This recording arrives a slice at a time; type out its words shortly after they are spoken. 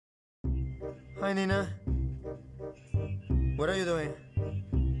Hi, Nina. What are you doing?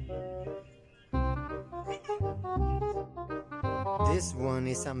 This one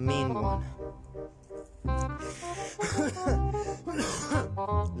is a mean one.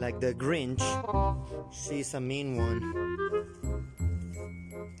 Like the Grinch, she's a mean one.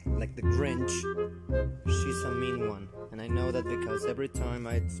 Like the Grinch, she's a mean one. And I know that because every time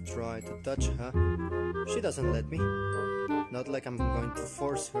I try to touch her, she doesn't let me. Not like I'm going to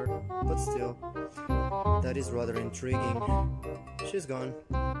force her, but still, that is rather intriguing. She's gone.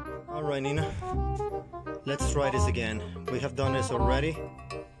 Alright, Nina, let's try this again. We have done this already.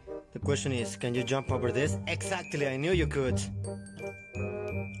 The question is, can you jump over this? Exactly, I knew you could.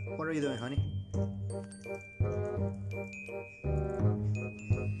 What are you doing, honey?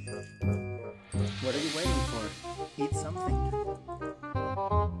 What are you waiting for? Eat something.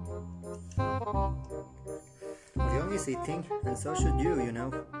 Orion is eating, and so should you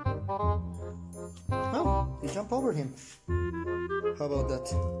know. Oh, you jump over him. How about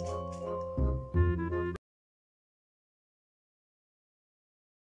that?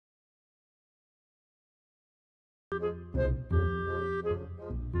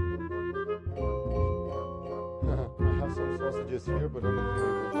 I have some sausages here, but I don't think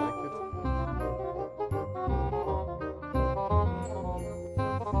you will like it.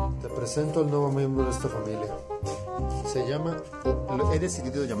 Te presento al nuevo miembro de esta familia. Se llama, he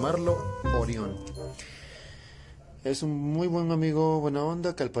decidido llamarlo Orión. Es un muy buen amigo, buena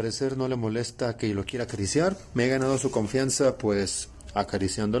onda, que al parecer no le molesta que lo quiera acariciar. Me he ganado su confianza, pues,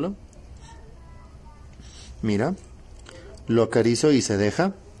 acariciándolo. Mira, lo acaricio y se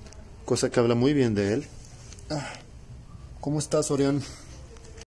deja, cosa que habla muy bien de él. ¿Cómo estás, Orión?